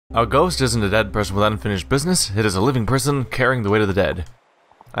A ghost isn't a dead person with unfinished business. It is a living person carrying the weight of the dead.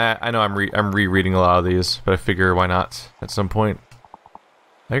 I know I'm rereading a lot of these, but I figure why not at some point.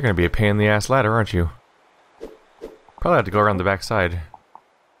 You're gonna be a pain in the ass ladder, aren't you? Probably have to go around the back side.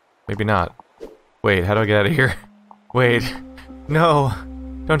 Maybe not. Wait, how do I get out of here? Wait. No!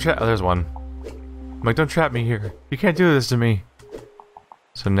 Don't trap- oh, there's one. I'm like, don't trap me here. You can't do this to me.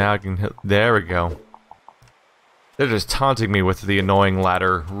 So now I can hit- there we go. They're just taunting me with the annoying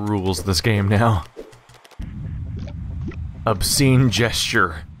ladder rules of this game now. Obscene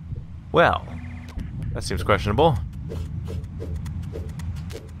gesture. Well, that seems questionable.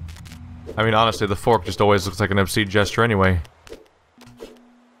 I mean, honestly, the fork just always looks like an obscene gesture anyway.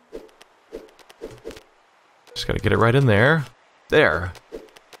 Just gotta get it right in there. There.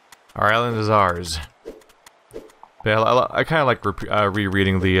 Our island is ours. But yeah, I kind of like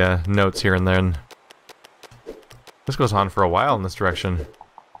rereading the notes here and then. This goes on for a while in this direction.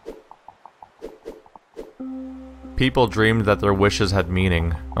 People dreamed that their wishes had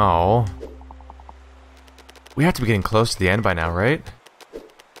meaning. Oh. We have to be getting close to the end by now, right?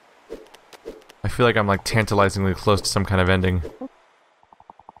 I feel like I'm like tantalizingly close to some kind of ending.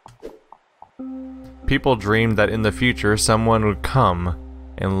 People dreamed that in the future someone would come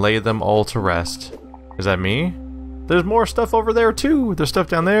and lay them all to rest. Is that me? There's more stuff over there too! There's stuff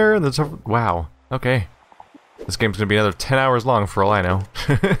down there, and there's stuff- wow. Okay. This game's gonna be another 10 hours long for all I know.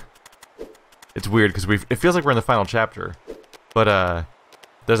 It's weird, because it feels like we're in the final chapter. But,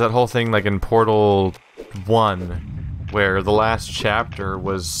 there's that whole thing like in Portal 1, where the last chapter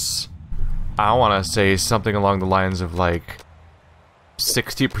was... I want to say something along the lines of like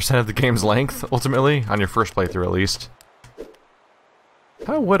 60% of the game's length, ultimately, on your first playthrough at least.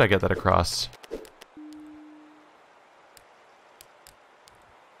 How would I get that across?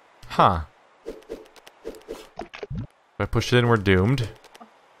 Huh. If I push it in, we're doomed.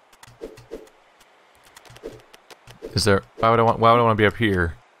 Is there... why would I want to be up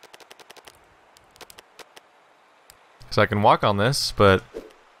here? Because I can walk on this, but...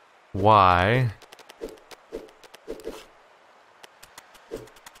 why?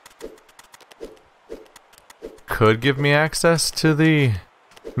 Could give me access to the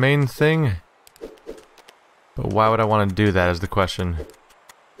main thing, but why would I want to do that is the question.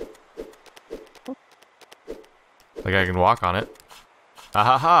 Like I can walk on it.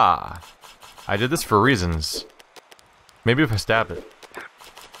 Ahaha! I did this for reasons. Maybe if I stab it.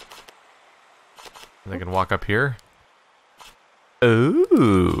 And I can walk up here.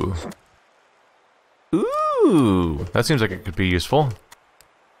 Ooh. Ooh. That seems like it could be useful.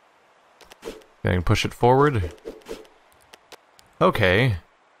 I can push it forward. Okay.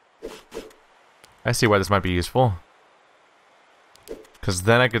 I see why this might be useful. Because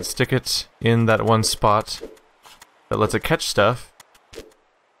then I could stick it in that one spot that lets it catch stuff.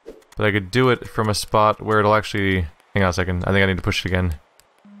 But I could do it from a spot where it'll actually... hang on a second. I think I need to push it again.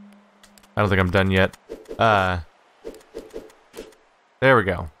 I don't think I'm done yet. There we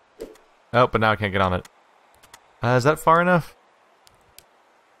go. Oh, but now I can't get on it. Is that far enough?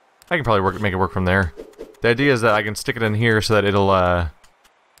 I can probably make it work from there. The idea is that I can stick it in here so that it'll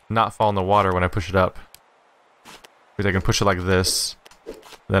not fall in the water when I push it up. Because I can push it like this,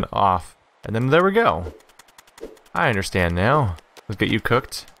 then off, and then there we go. I understand now. Let's get you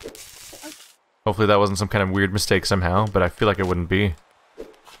cooked. Hopefully that wasn't some kind of weird mistake somehow, but I feel like it wouldn't be.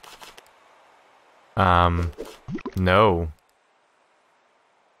 No.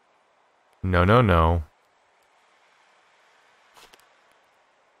 No, no, no.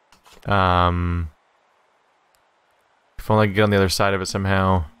 If only I could get on the other side of it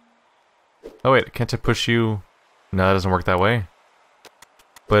somehow. Oh wait, can't I push you? No, that doesn't work that way.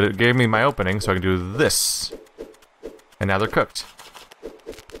 But it gave me my opening, so I can do this. And now they're cooked.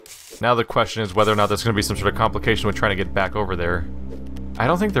 Now the question is whether or not there's going to be some sort of complication with trying to get back over there. I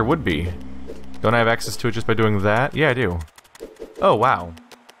don't think there would be. Don't I have access to it just by doing that? Yeah, I do. Oh, wow.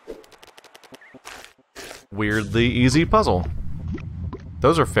 Weirdly easy puzzle.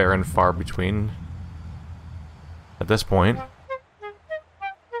 Those are fair and far between. At this point.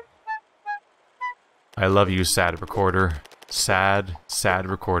 I love you, sad recorder. Sad, sad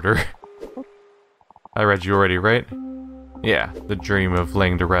recorder. I read you already, right? Yeah, the dream of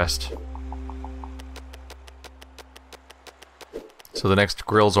laying to rest. So the next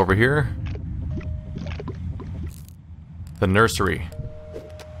grill's over here. The nursery.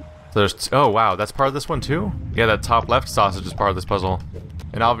 There's... oh wow, that's part of this one too? Yeah, that top left sausage is part of this puzzle.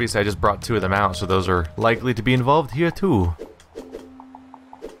 And obviously I just brought two of them out, so those are likely to be involved here too.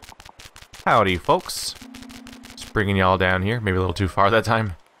 Howdy, folks. Just bringing y'all down here. Maybe a little too far that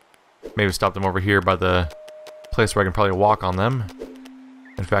time. Maybe stop them over here by the place where I can probably walk on them.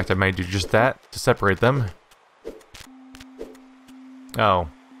 In fact, I might do just that to separate them. Oh.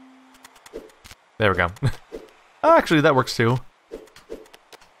 There we go. Oh, actually, that works too.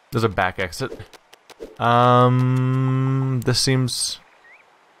 There's a back exit. This seems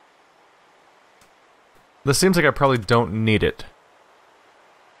like I probably don't need it.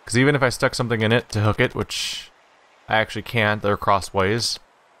 Because even if I stuck something in it to hook it, which I actually can't, they're crossways.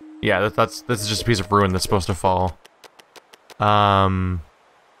 Yeah, this is just a piece of ruin that's supposed to fall. Oh!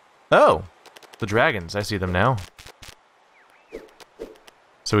 The dragons, I see them now.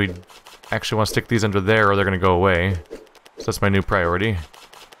 So we actually want to stick these under there or they're going to go away. So that's my new priority.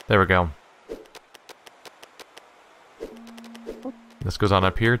 There we go. This goes on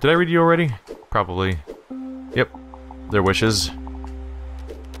up here. Did I read you already? Probably. Yep. Their wishes.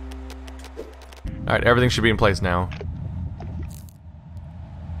 Alright, everything should be in place now.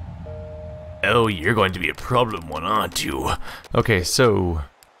 Oh, you're going to be a problem one, aren't you? Okay, so...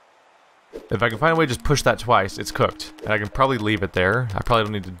 if I can find a way to just push that twice, it's cooked. And I can probably leave it there. I probably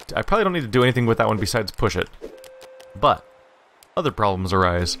don't need to do anything with that one besides push it. But other problems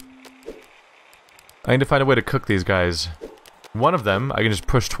arise. I need to find a way to cook these guys. One of them I can just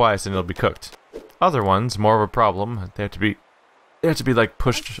push twice and it'll be cooked. Other ones, more of a problem. They have to be like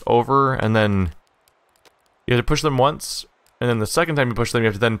pushed over and then you have to push them once and then the second time you push them you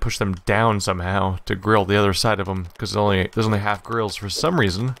have to then push them down somehow to grill the other side of them because there's only half grills for some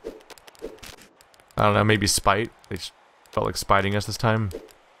reason. I don't know, maybe spite. They just felt like spiting us this time.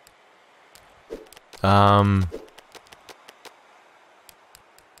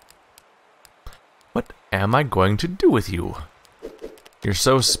 What am I going to do with you? You're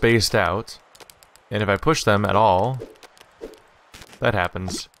so spaced out. And if I push them at all, that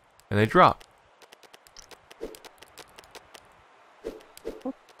happens. And they drop.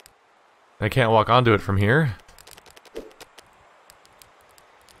 I can't walk onto it from here.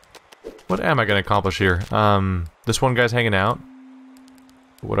 What am I going to accomplish here? This one guy's hanging out.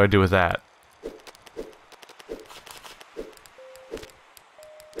 What do I do with that?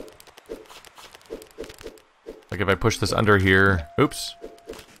 Like if I push this under here... oops.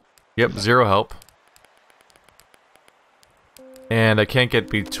 Yep, 0 help. And I can't get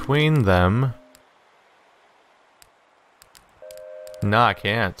between them. No, I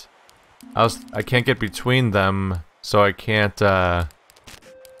can't. I can't get between them, so I can't, they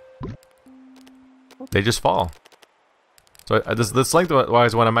just fall. So this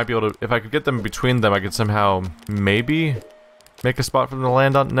lengthwise one, I might be able to... if I could get them between them, I could somehow maybe make a spot for them to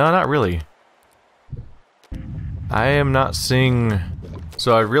land on. No, not really. I am not seeing...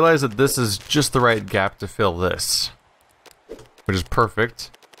 so I realize that this is just the right gap to fill this. Which is perfect.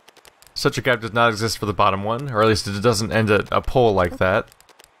 Such a gap does not exist for the bottom one, or at least it doesn't end at a pole like that.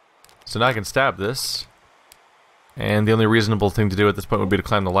 So now I can stab this. And the only reasonable thing to do at this point would be to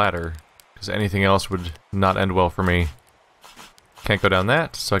climb the ladder. Because anything else would not end well for me. Can't go down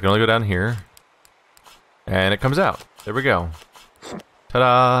that, so I can only go down here. And it comes out. There we go.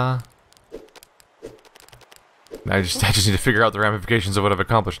 Ta-da! Now I just need to figure out the ramifications of what I've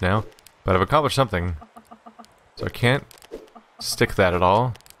accomplished now. But I've accomplished something. So I can't stick that at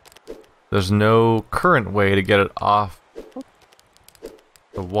all. There's no current way to get it off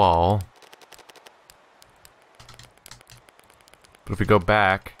the wall. But if we go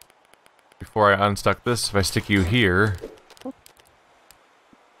back, before I unstuck this, if I stick you here,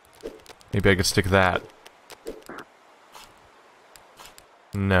 maybe I could stick that.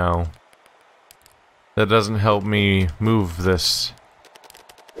 No. That doesn't help me move this.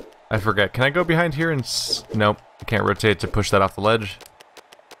 I forget. Can I go behind here and nope. I can't rotate to push that off the ledge.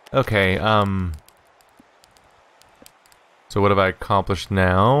 Okay, so what have I accomplished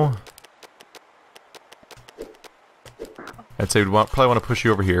now? I'd say we'd probably want to push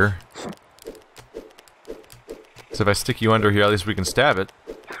you over here. So if I stick you under here, at least we can stab it.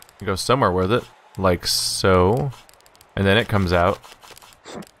 And go somewhere with it. Like so. And then it comes out.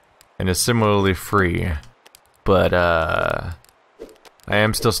 And is similarly free. But, I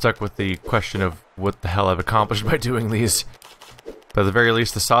am still stuck with the question of what the hell I've accomplished by doing these. But at the very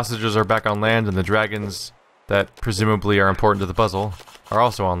least, the sausages are back on land, and the dragons that presumably are important to the puzzle are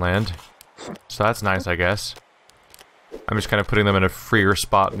also on land. So that's nice, I guess. I'm just kind of putting them in a freer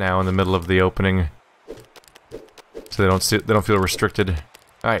spot now in the middle of the opening. So they don't feel restricted.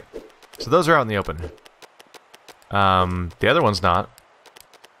 Alright, so those are out in the open. The other one's not.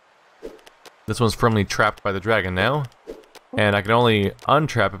 This one's firmly trapped by the dragon now. And I can only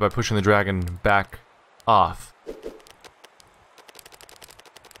untrap it by pushing the dragon back off.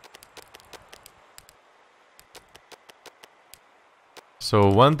 So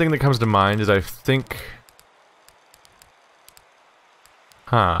one thing that comes to mind is I think...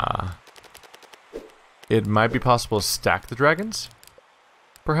 Huh. It might be possible to stack the dragons?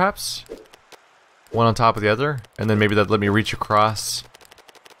 Perhaps? One on top of the other? And then maybe that'd let me reach across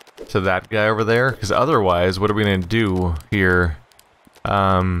to that guy over there? Because otherwise, what are we going to do here?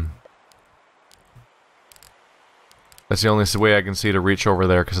 That's the only way I can see to reach over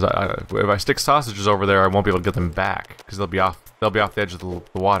there, because if I stick sausages over there, I won't be able to get them back, because they'll be off the edge of the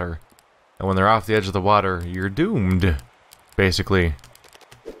water. And when they're off the edge of the water, you're doomed, basically.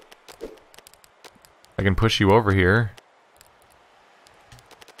 I can push you over here.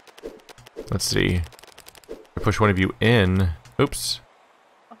 Let's see. I push one of you in. Oops.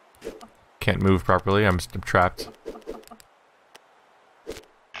 Can't move properly. I'm trapped.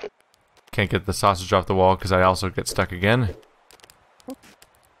 Can't get the sausage off the wall because I also get stuck again.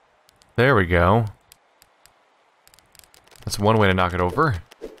 There we go. That's one way to knock it over.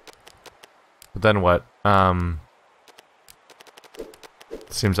 But then what?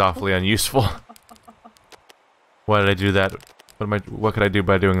 Seems awfully unuseful. Why did I do that? What could I do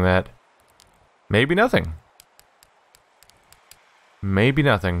by doing that? Maybe nothing. Maybe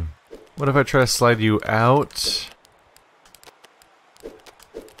nothing. What if I try to slide you out?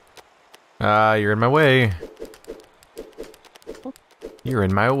 Ah, you're in my way. You're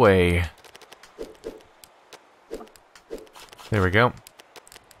in my way. There we go.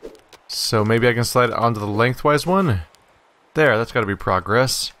 So maybe I can slide it onto the lengthwise one? There, that's gotta be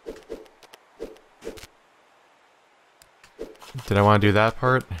progress. Did I want to do that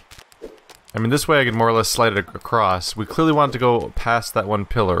part? I mean, this way I can more or less slide it across. We clearly want to go past that one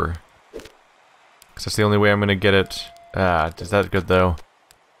pillar. Because that's the only way I'm gonna get it. Ah, is that good though?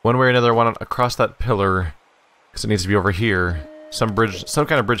 One way or another, I want it across that pillar. Because it needs to be over here. Some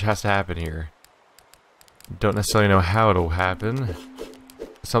kind of bridge has to happen here. Don't necessarily know how it'll happen.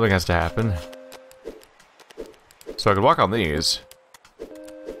 Something has to happen. So I could walk on these.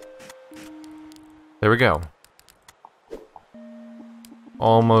 There we go.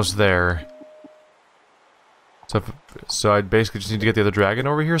 Almost there. So I basically just need to get the other dragon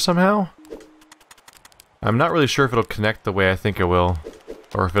over here somehow? I'm not really sure if it'll connect the way I think it will.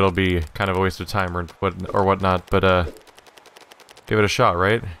 Or if it'll be kind of a waste of time or whatnot, but give it a shot,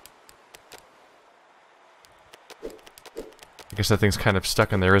 right? I guess that thing's kind of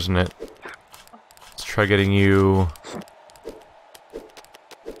stuck in there, isn't it? Let's try getting you...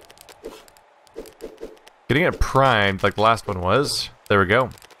 Getting it primed like the last one was. There we go.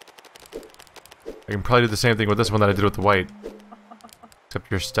 I can probably do the same thing with this one that I did with the white. Except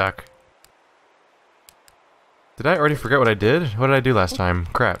you're stuck. Did I already forget what I did? What did I do last time?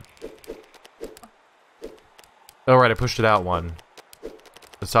 Crap. Oh right, I pushed it out one.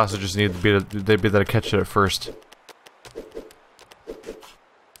 The sausages need to be able to catch it at first.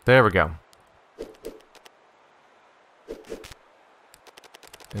 There we go.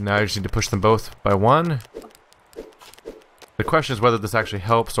 And now I just need to push them both by one. The question is whether this actually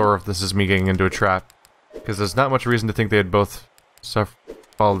helps or if this is me getting into a trap. Because there's not much reason to think they'd both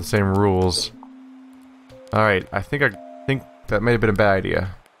follow the same rules. Alright, I think that may have been a bad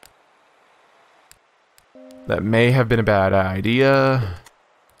idea. That may have been a bad idea.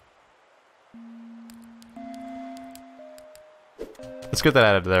 Let's get that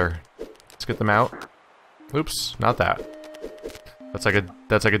out of there. Let's get them out. Oops, not that. That's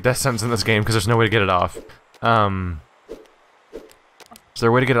like a death sentence in this game because there's no way to get it off. Is there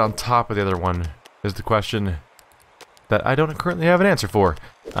a way to get it on top of the other one? Is the question that I don't currently have an answer for.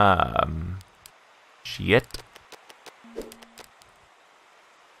 Shit.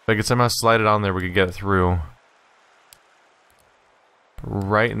 If I could somehow slide it on there, we could get it through.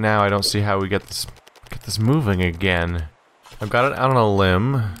 Right now, I don't see how we get this moving again. I've got it out on a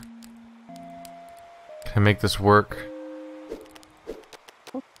limb. Can I make this work?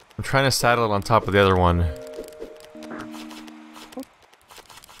 I'm trying to saddle it on top of the other one.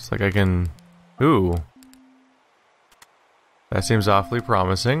 It's like I can... Ooh. That seems awfully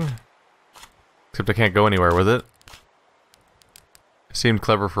promising. Except I can't go anywhere with it. It seemed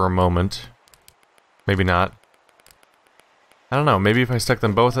clever for a moment. Maybe not. I don't know, maybe if I stuck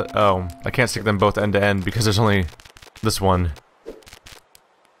them both at... Oh, I can't stick them both end to end because there's only this one.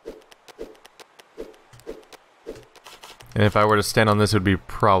 And if I were to stand on this, it would be a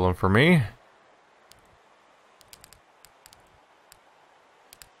problem for me.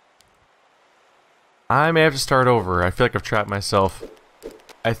 I may have to start over. I feel like I've trapped myself.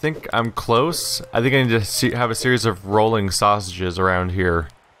 I think I'm close. I think I need to have a series of rolling sausages around here.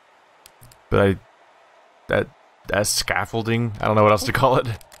 But that's scaffolding. I don't know what else to call it.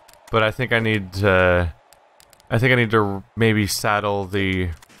 But I think I need to... maybe saddle the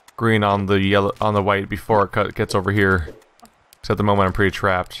green on the yellow on the white before it gets over here. Because at the moment I'm pretty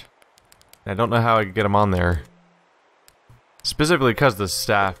trapped. And I don't know how I can get them on there. Specifically because the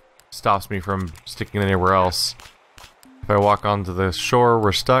staff stops me from sticking anywhere else. If I walk onto the shore,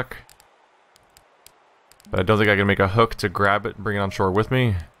 we're stuck. But I don't think I can make a hook to grab it and bring it on shore with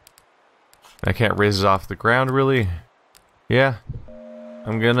me. I can't raise it off the ground, really. Yeah.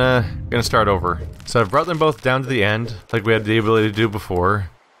 I'm gonna start over. So I've brought them both down to the end, like we had the ability to do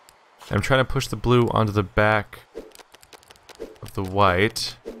before. I'm trying to push the blue onto the back of the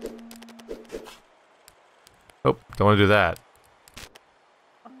white. Oh, don't want to do that.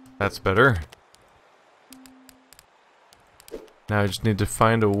 That's better. Now I just need to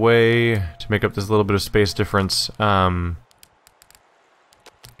find a way to make up this little bit of space difference. Can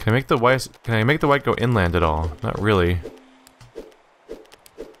I make the white go inland at all? Not really.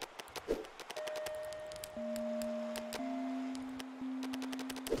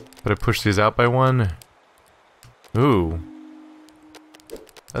 But I push these out by one. Ooh.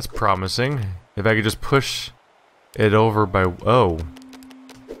 That's promising. If I could just push it over by... Oh.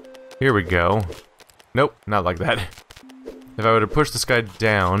 Here we go. Nope, not like that. If I were to push this guy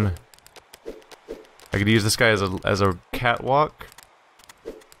down, I could use this guy as a catwalk.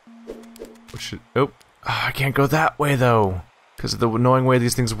 Which should... Oh. I can't go that way, though. Because of the annoying way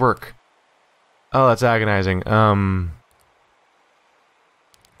these things work. Oh, that's agonizing.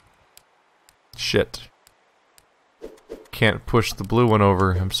 Shit. Can't push the blue one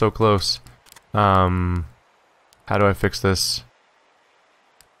over. I'm so close. How do I fix this?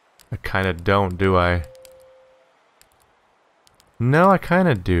 I kinda don't, do I? No, I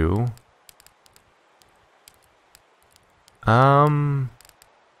kinda do.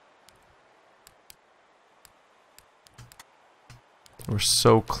 We're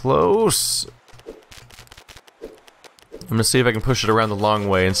so close. I'm gonna see if I can push it around the long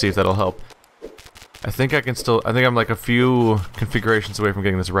way and see if that'll help. I think I can still... I think I'm like a few configurations away from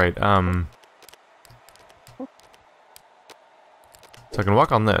getting this right. So I can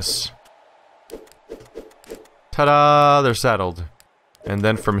walk on this. Ta-da! They're saddled. And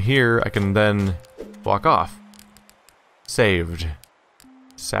then from here, I can then walk off. Saved.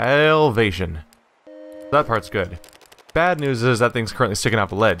 Salvation. That part's good. Bad news is that thing's currently sticking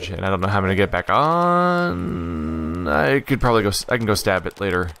off a ledge, and I don't know how I'm gonna get back on. I could probably go... I can go stab it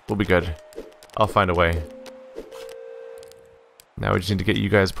later. We'll be good. I'll find a way. Now we just need to get you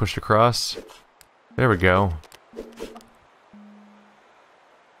guys pushed across. There we go.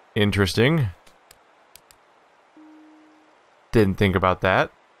 Interesting. Didn't think about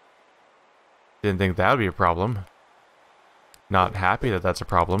that. Didn't think that would be a problem. Not happy that that's a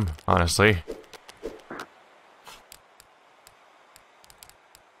problem, honestly.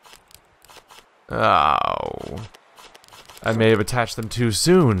 Oh. I may have attached them too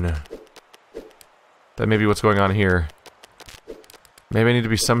soon. That may be what's going on here. Maybe I need to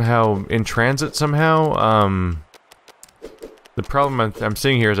be somehow in transit somehow. The problem I'm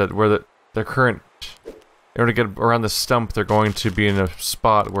seeing here is that where their current... In order to get around the stump, they're going to be in a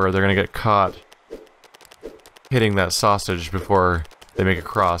spot where they're going to get caught hitting that sausage before they make a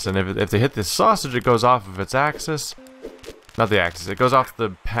cross. And if they hit this sausage, it goes off of its axis. Not the axis, it goes off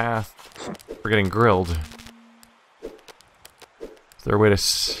the path for getting grilled. Is there a way to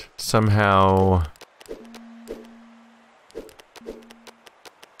somehow...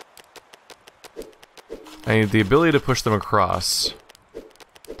 I need the ability to push them across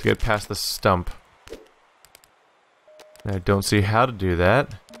to get past the stump. I don't see how to do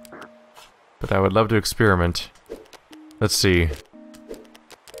that, but I would love to experiment. Let's see.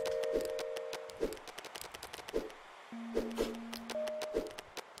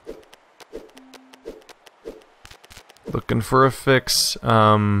 Looking for a fix. What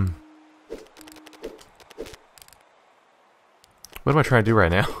am I trying to do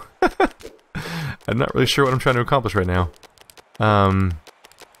right now? I'm not really sure what I'm trying to accomplish right now.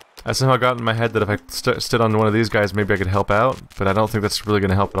 I somehow got in my head that if I stood on one of these guys, maybe I could help out, but I don't think that's really going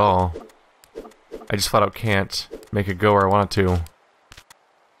to help at all. I just flat out can't make it go where I want it to.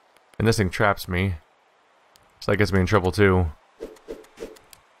 And this thing traps me. So that gets me in trouble too.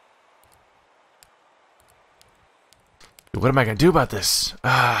 What am I going to do about this?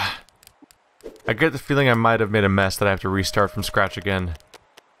 I get the feeling I might have made a mess that I have to restart from scratch again.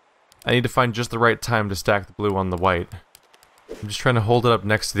 I need to find just the right time to stack the blue on the white. I'm just trying to hold it up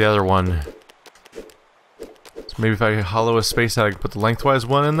next to the other one. So maybe if I hollow a space out, I can put the lengthwise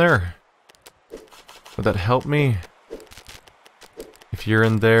one in there. Would that help me? If you're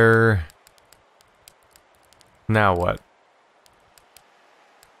in there... Now what?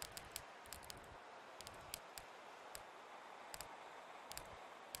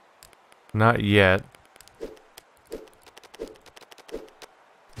 Not yet.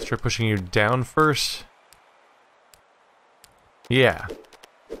 try pushing you down first. Yeah.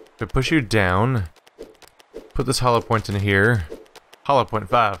 If I push you down, put this hollow point in here. Hollow point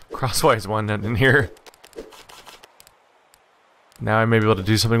 5. Crosswise 1 in here. Now I may be able to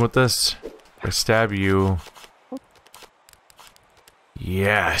do something with this. If I stab you.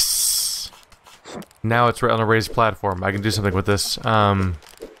 Yes! Now it's right on a raised platform. I can do something with this. Get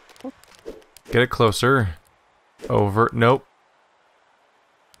it closer. Over. Nope.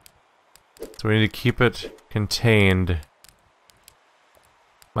 So we need to keep it contained.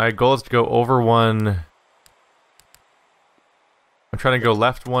 My goal is to go over 1. I'm trying to go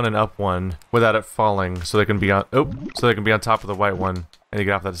left 1 and up 1 without it falling, so they can be on. Oh, so they can be on top of the white one. And you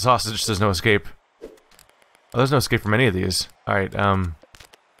get off that sausage. There's no escape. Oh, there's no escape from any of these. All right.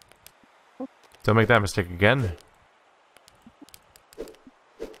 Don't make that mistake again.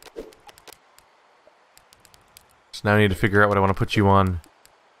 So now I need to figure out what I want to put you on.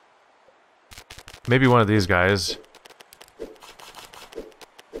 Maybe one of these guys.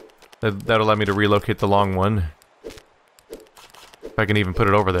 That'll let me to relocate the long one. If I can even put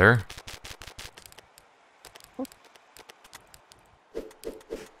it over there.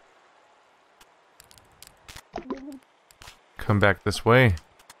 Come back this way.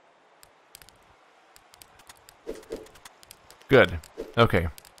 Good. Okay.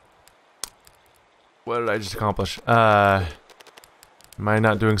 What did I just accomplish? Am I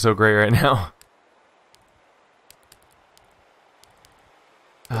not doing so great right now?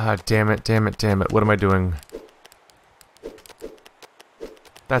 Ah, damn it, damn it, damn it. What am I doing?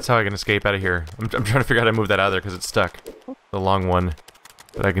 That's how I can escape out of here. I'm trying to figure out how to move that out of there because it's stuck. The long one.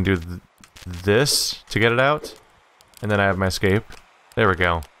 But I can do this to get it out. And then I have my escape. There we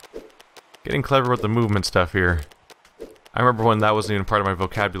go. Getting clever with the movement stuff here. I remember when that wasn't even part of my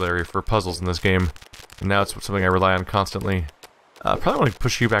vocabulary for puzzles in this game. And now it's something I rely on constantly. Probably want to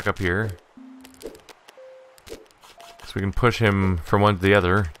push you back up here. So we can push him from one to the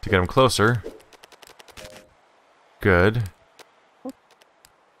other to get him closer. Good.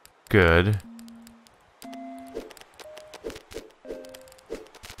 Good.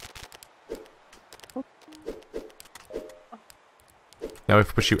 Now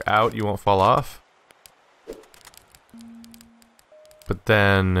if I push you out, you won't fall off. But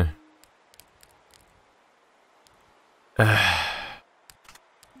then... let's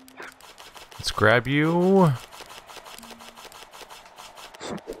grab you.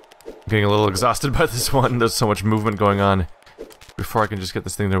 I'm getting a little exhausted by this one. There's so much movement going on. Before I can just get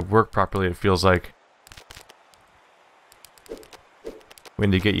this thing to work properly, it feels like. We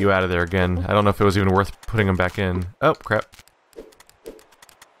need to get you out of there again. I don't know if it was even worth putting him back in. Oh, crap.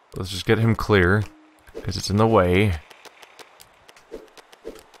 Let's just get him clear, because it's in the way.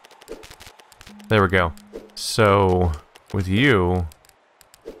 There we go. So, with you,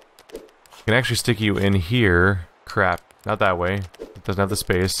 I can actually stick you in here. Crap, not that way. It doesn't have the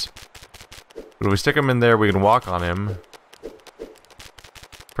space. But if we stick him in there, we can walk on him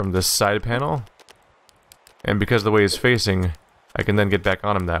from this side panel. And because of the way he's facing, I can then get back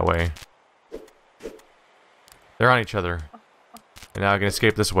on him that way. They're on each other. And now I can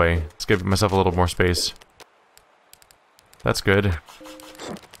escape this way. Let's give myself a little more space. That's good.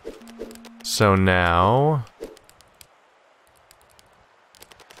 So now...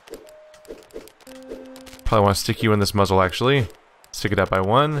 probably want to stick you in this muzzle, actually. Stick it up by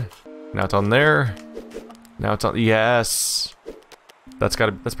 1. Now it's on there. Now it's on... yes! That's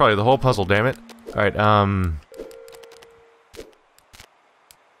probably the whole puzzle, damn it. Alright,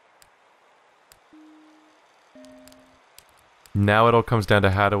 now it all comes down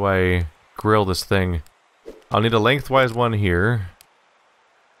to how do I grill this thing. I'll need a lengthwise one here.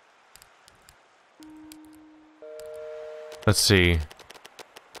 Let's see.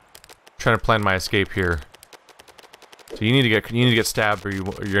 Trying to plan my escape here. So you need to get stabbed, or you're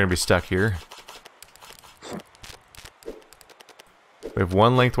gonna be stuck here. We have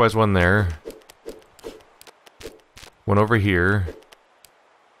one lengthwise one there. One over here.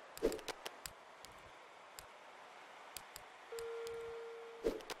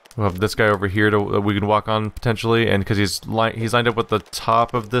 We'll have this guy over here we can walk on potentially, and because he's lined up with the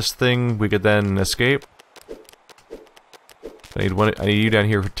top of this thing, we could then escape. I need you down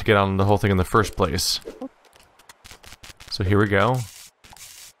here to get on the whole thing in the first place. So here we go.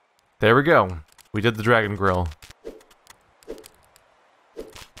 There we go. We did the dragon grill.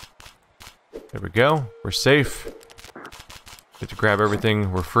 There we go. We're safe. Get to grab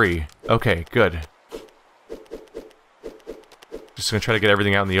everything. We're free. Okay, good. Just gonna try to get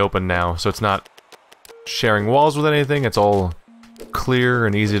everything out in the open now, so it's not sharing walls with anything. It's all clear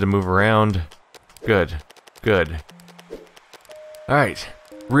and easy to move around. Good. Good. Alright.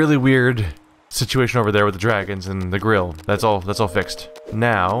 really weird situation over there with the dragons and the grill. That's all fixed.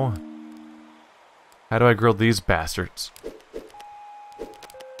 Now, how do I grill these bastards?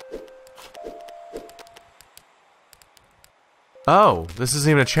 Oh, this isn't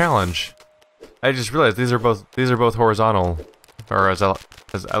even a challenge. I just realized these are both horizontal, or as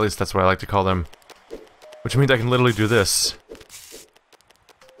at least that's what I like to call them. Which means I can literally do this.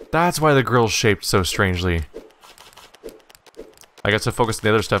 That's why the grill's shaped so strangely. I got so focused on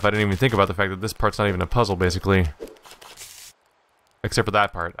the other stuff, I didn't even think about the fact that this part's not even a puzzle, basically. Except for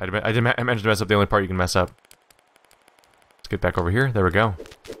that part. I managed to mess up the only part you can mess up. Let's get back over here. There we go.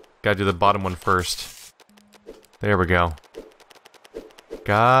 Gotta do the bottom one first. There we go.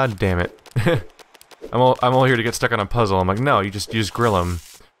 God damn it. I'm all here to get stuck on a puzzle. I'm like, no, you just grill them.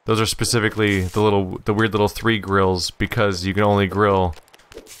 Those are specifically the weird little 3 grills because you can only grill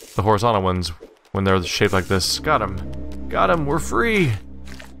the horizontal ones when they're shaped like this. Got him. Got him. We're free.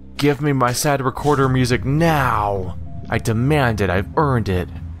 Give me my sad recorder music now. I demand it. I've earned it.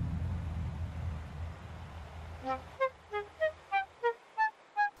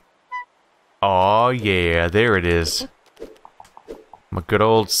 Oh yeah, there it is. My good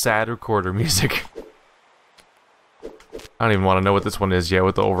old sad recorder music. I don't even want to know what this one is yet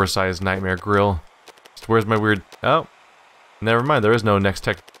with the oversized nightmare grill. So where's my weird... Oh. Never mind, there is no next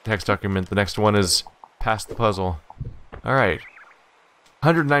text document. The next one is past the puzzle. Alright.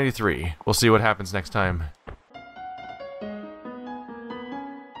 193. We'll see what happens next time.